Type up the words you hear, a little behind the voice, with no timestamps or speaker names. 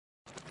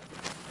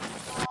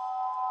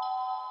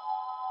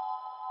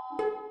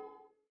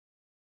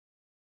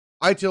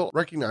ITIL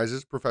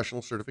recognizes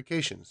professional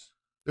certifications.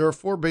 There are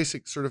 4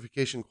 basic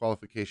certification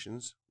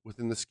qualifications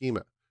within the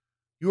schema.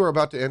 You are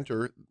about to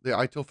enter the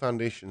ITIL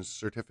Foundations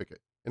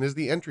certificate and is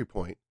the entry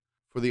point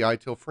for the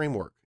ITIL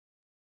framework.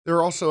 There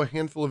are also a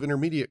handful of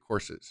intermediate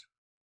courses.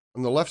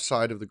 On the left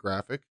side of the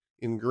graphic,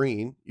 in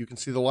green, you can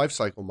see the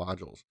lifecycle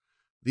modules.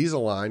 These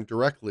align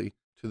directly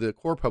to the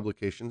core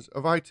publications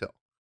of ITIL.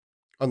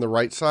 On the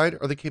right side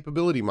are the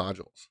capability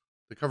modules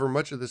that cover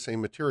much of the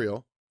same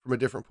material from a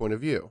different point of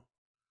view.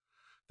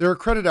 There are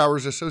credit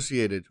hours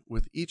associated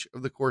with each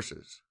of the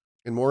courses,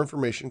 and more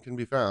information can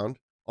be found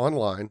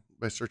online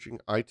by searching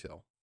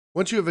ITIL.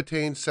 Once you have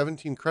attained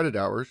 17 credit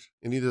hours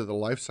in either the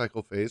life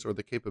cycle phase or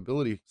the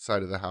capability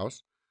side of the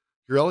house,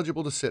 you're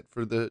eligible to sit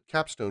for the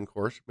capstone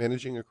course,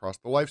 Managing Across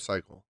the Life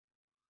Cycle.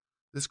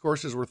 This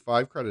course is worth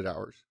 5 credit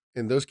hours,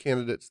 and those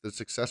candidates that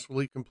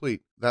successfully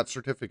complete that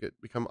certificate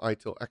become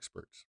ITIL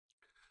experts.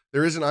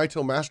 There is an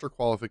ITIL Master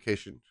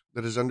qualification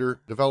that is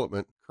under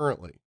development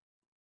currently.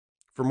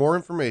 For more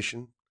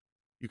information,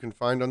 you can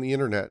find on the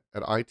internet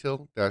at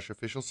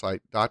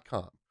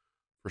itil-officialsite.com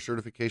for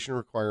certification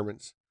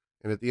requirements,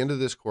 and at the end of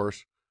this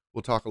course,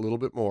 we'll talk a little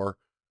bit more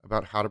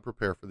about how to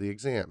prepare for the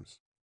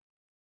exams.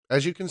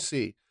 As you can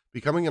see,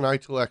 becoming an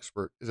ITIL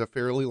expert is a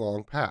fairly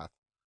long path.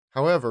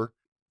 However,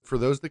 for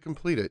those that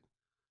complete it,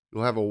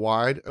 you'll have a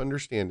wide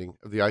understanding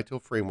of the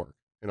ITIL framework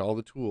and all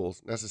the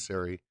tools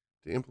necessary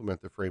to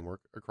implement the framework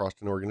across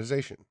an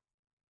organization.